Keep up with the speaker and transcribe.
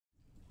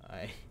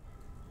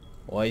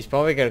Well, he's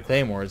probably got a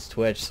claymore. It's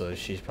Twitch, so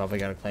she's probably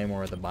got a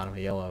claymore at the bottom of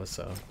yellow.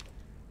 So.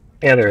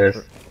 Yeah, there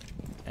is.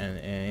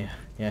 And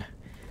yeah,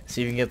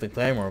 see if you can get the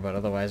claymore, but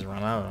otherwise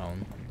run out on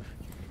him.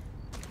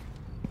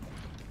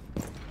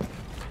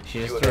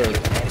 She just threw it.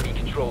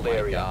 Oh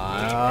my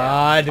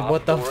God,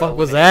 what the fuck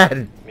was that?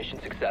 Mission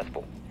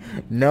successful.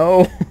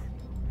 No,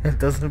 it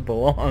doesn't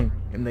belong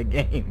in the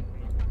game.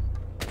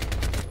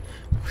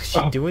 What is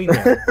she doing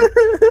there?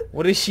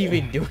 What is she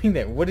even doing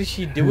there? What is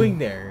she doing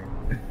there?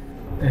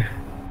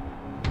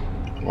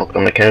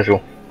 Welcome to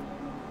casual.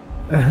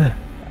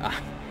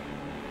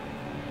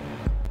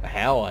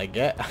 Hell, I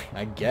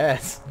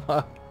guess.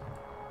 Fuck.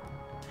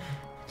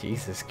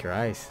 Jesus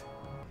Christ.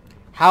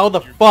 How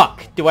the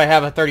fuck do I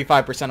have a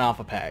 35%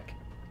 alpha pack?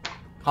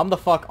 Come the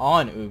fuck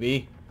on,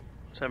 Ubi.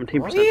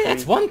 17%.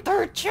 It's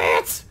 1/3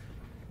 chance!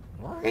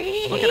 Look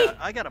at it,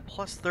 I got a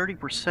plus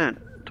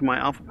 30% to my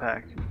alpha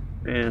pack,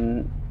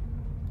 and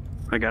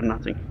I got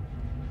nothing.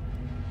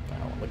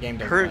 Well, the game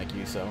doesn't like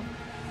you, so.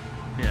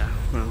 Yeah,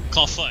 well.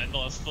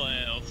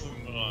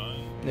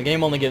 The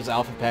game only gives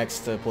alpha packs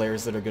to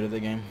players that are good at the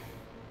game.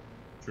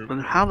 But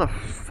how the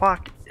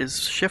fuck is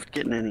Shift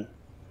getting any?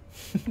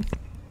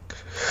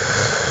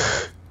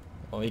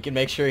 Well, you can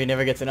make sure he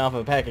never gets an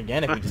alpha pack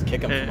again if we just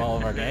kick him from all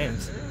of our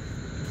games.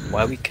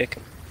 Why we kick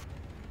him?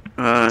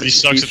 He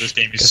sucks at this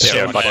game. He's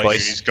so bad.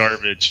 He's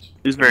garbage.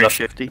 He's very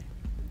shifty.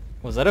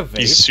 Was that a vape?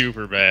 He's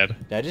super bad.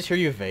 Did I just hear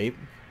you vape?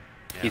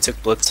 He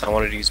took Blitz. I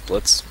wanted to use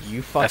Blitz.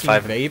 You fucking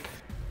F5. vape?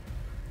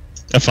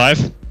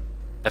 F5?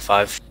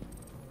 F5.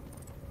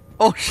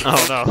 Oh shit.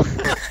 Oh no.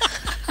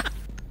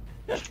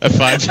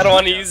 F5. I don't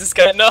want to use this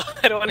guy. No,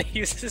 I don't want to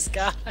use this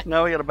guy.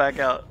 Now we gotta back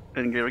out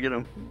and get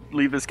him.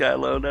 Leave this guy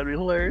alone. That'd be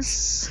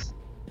hilarious.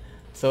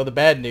 So the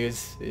bad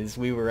news is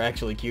we were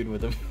actually queued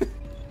with him.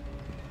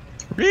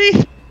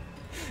 Me?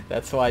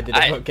 That's why I did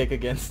a vote kick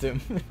against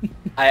him.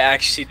 I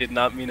actually did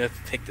not mean to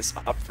pick this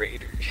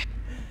operator.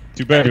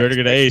 Too bad. You better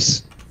get an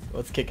ace.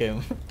 Let's kick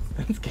him.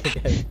 Let's kick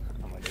him.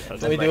 Oh my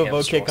God. Let me do a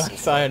vote kick on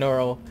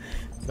Sayonara.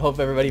 Hope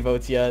everybody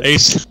votes yes.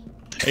 Ace.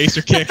 Ace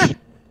or kick.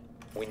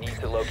 We need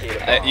to locate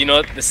a bomb. You know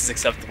what? This is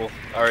acceptable.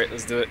 Alright,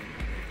 let's do it.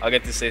 I'll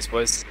get this ace,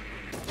 boys.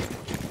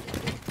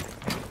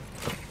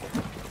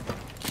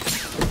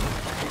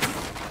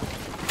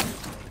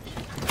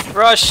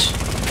 Rush!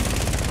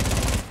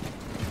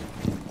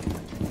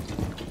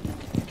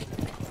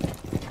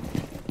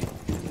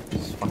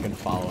 Just fucking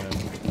follow him.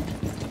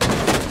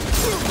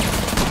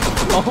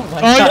 Oh my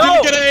Oh, God. you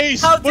didn't get an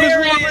ace! How What is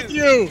dare wrong you? with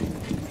you?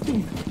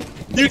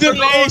 You did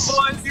an ace!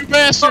 You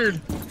bastard!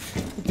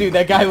 Dude,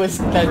 that guy was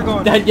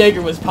that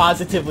Jaeger was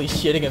positively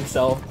shitting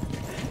himself.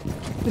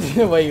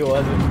 The way he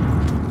wasn't.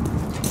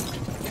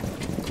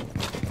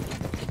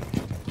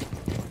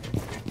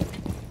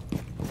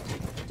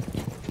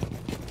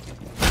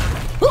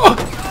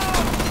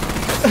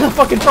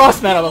 Fucking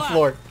Frostman on the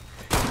floor.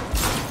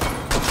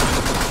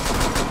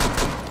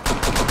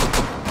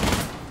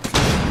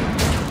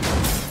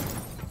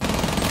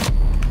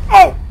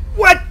 Oh,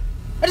 what?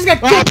 I just got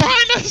kicked.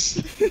 Behind us!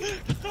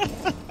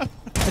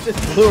 I just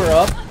blew her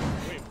up.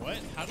 Wait, what?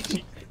 How did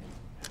she?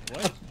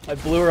 What? I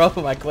blew her up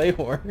with my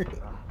claymore.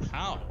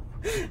 How?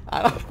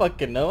 I don't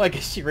fucking know. I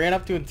guess she ran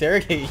up to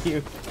interrogate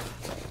you.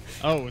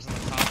 Oh, it was on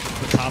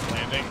the top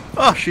landing.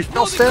 Oh, she's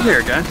still standing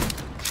there, guys.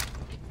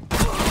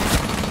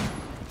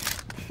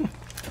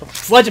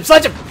 Sledge him!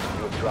 Sledge him! You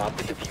have dropped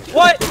the diffuser.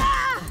 What?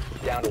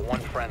 Down to one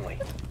friendly.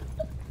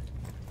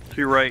 To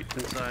your right,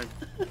 inside.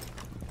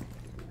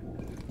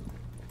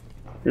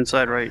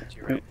 Inside right.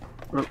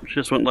 Oh, she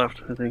just went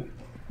left, I think.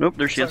 Nope,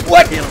 there she is.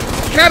 What?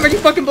 Cam, are you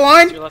fucking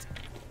blind? Your left.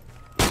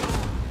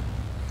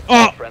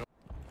 Oh! Friendly.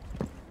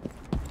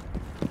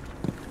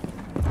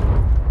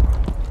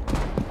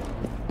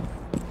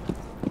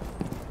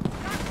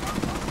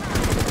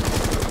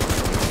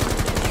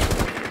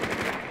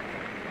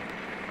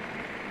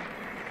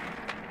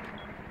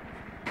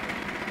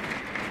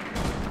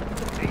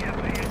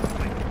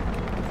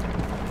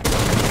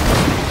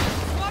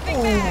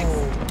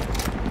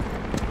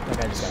 That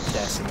guy just got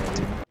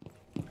decimated.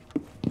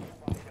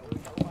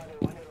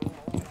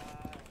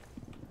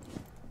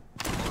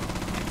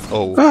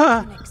 Oh,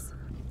 Ah!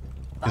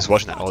 he's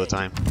watching that all the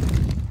time.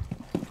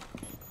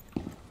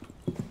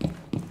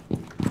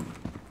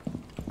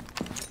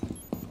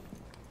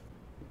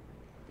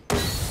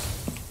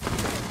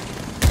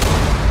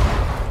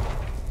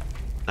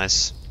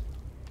 Nice.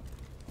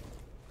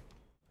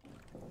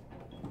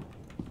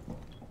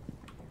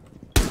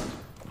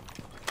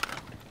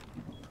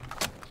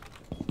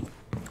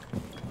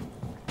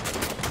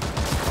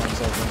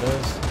 Inside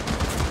windows.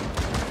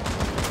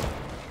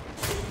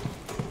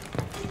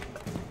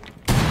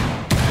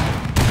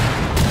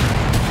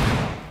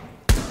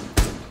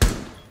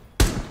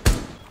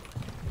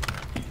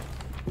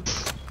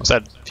 What's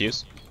that?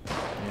 Fuse?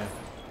 Yeah.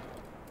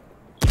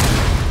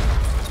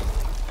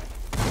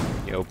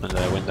 You open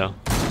the window.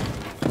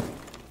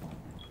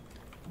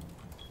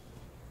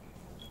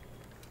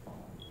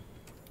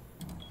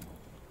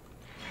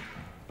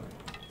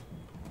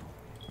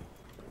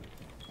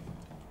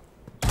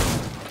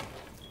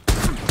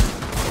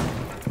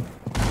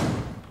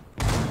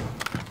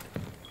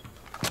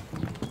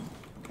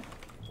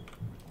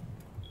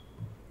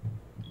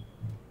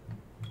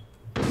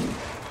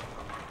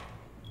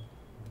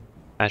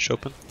 Ash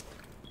open.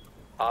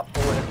 Op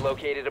 4 has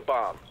located a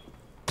bomb.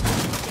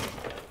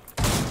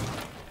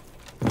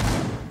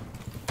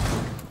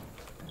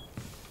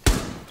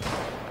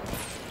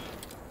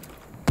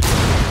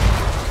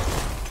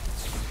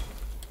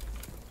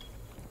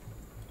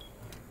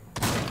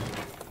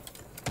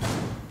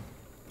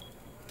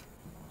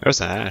 There's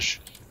the Ash.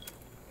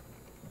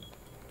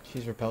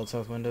 She's repelled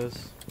south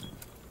windows.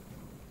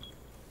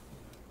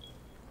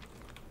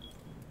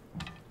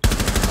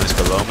 He's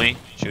below me.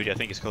 Judy, I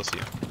think he's close to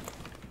you.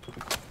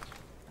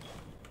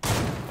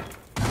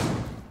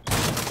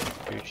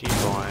 Judy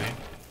boy.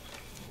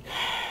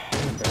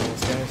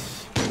 Barrels,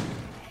 guys.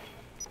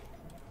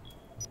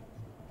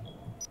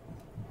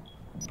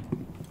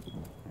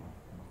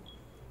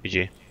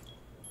 GG.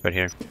 Right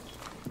here.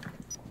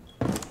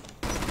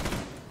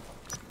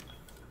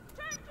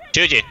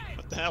 Juji!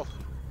 What the hell?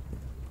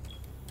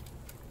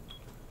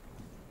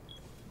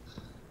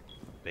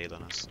 Bail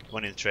on us.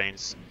 One in the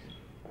trains.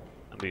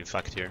 I'm being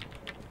fucked here.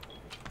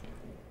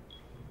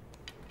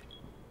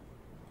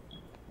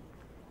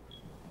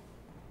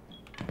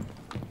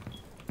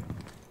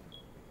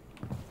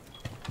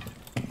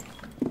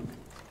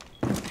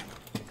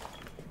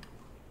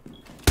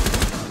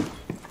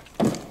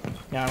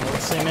 Yeah,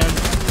 let's see, man.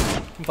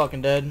 I'm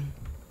fucking dead.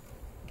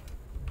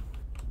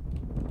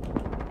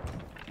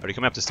 Are you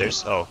coming up the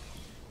stairs? Oh.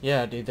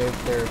 Yeah, dude,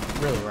 they're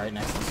really right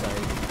next to the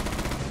site.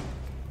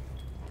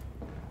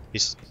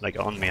 He's like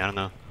on me, I don't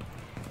know.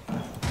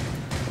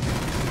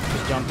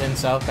 Just jumped in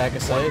south, back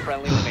of One site.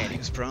 friendly remaining.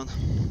 He's prone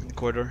in the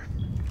corridor.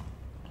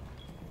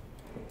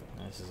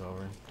 This is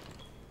over.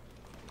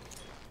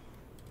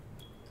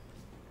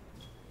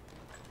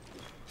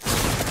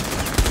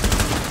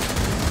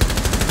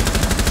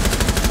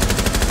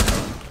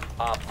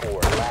 Op 4,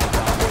 last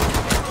operator.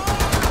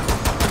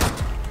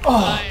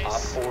 Oh,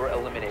 Op 4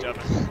 eliminated.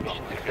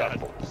 Mission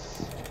successful.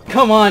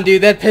 come on,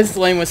 dude, that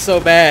pistol aim was so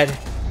bad.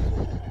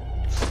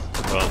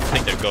 Well, I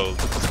think they're gold.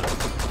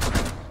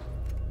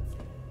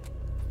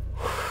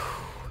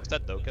 Is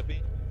that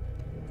Dokkaebi?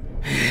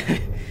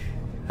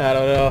 I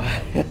don't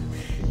know.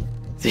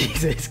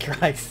 Jesus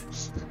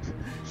Christ.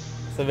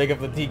 So make up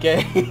the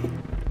TK.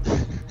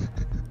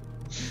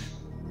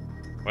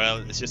 Well,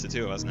 it's just the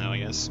two of us now, I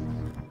guess.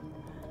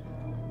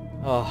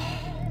 Oh.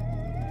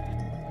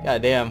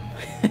 God damn.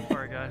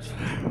 Sorry, guys.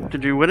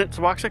 Did you win it,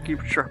 Suboxic? You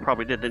sure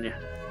probably did, didn't you?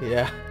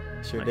 Yeah,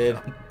 sure Nice did.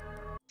 job.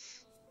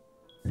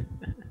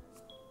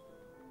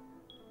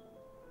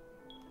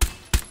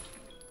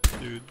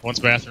 Dude. One's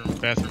bathroom,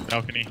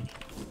 balcony.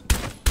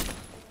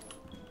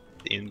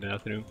 In the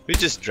bathroom. We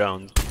just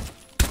drowned.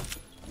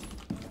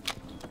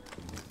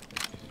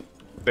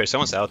 Wait,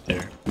 someone's out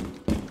there.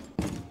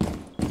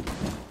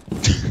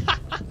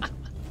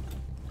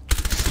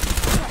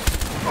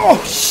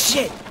 Oh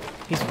shit!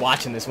 He's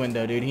watching this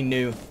window, dude. He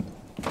knew.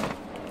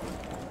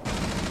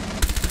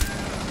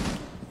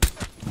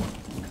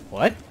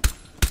 What?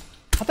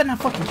 How'd that not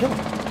fucking kill him?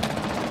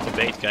 The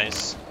bait,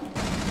 guys.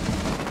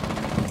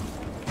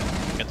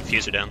 Got the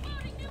fuser down.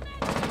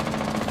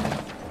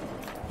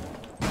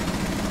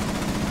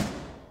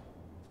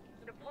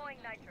 Deploying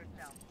nitro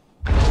cell.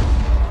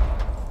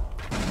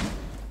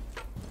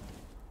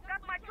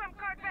 Got my trump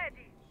card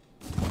ready.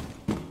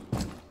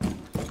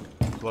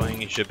 Blowing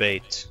the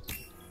bait.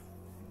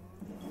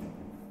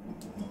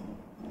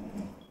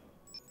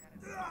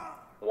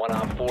 One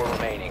Op 4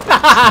 remaining. He's in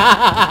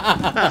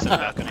the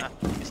balcony.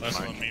 He's in the Last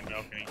mark. one main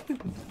balcony.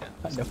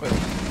 I know it.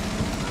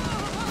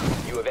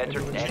 You have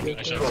entered an enemy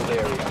controlled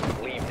area.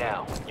 Leave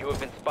now. You have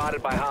been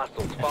spotted by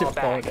hostiles. I Fall just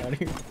fall back. down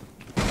here.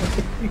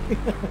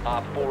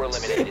 Op 4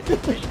 eliminated.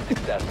 Mission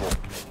successful.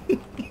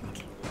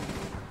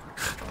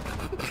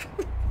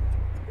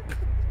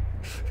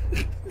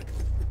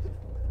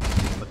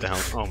 What the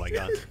hell? Oh my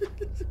god.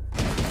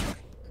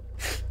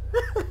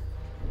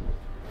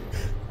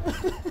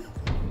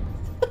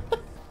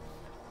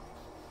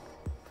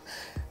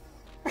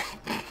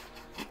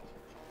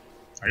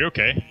 Are you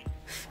okay?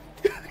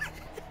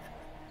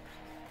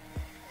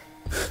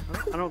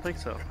 I don't think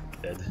so.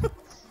 Dead.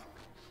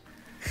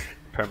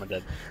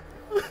 Permadead.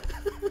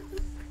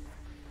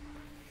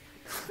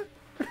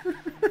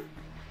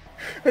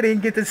 I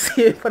didn't get to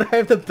see it, but I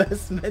have the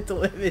best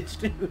mental image,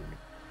 dude.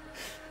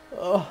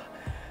 Oh.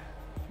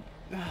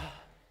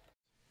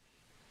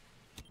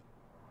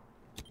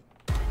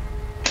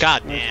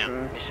 God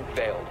damn. Mission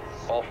failed.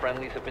 All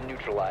friendlies have been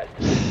neutralized.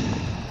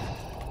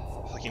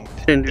 Fucking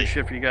Didn't do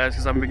shit for you guys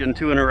because I'm getting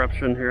 2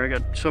 interruptions here. I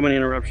got so many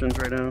interruptions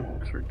right now.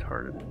 It's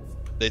retarded.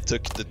 They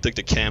took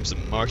the camps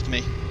and marked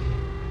me.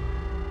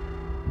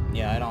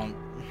 Yeah, I don't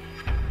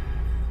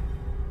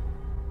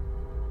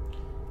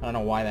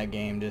know why that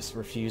game just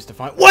refused to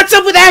find. What's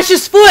up with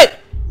Ash's foot?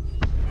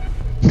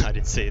 I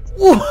didn't see it.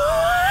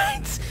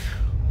 What?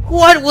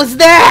 What was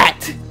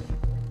that?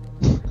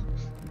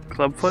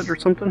 Clubfoot or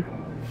something?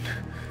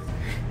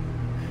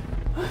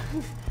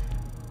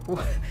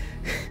 What?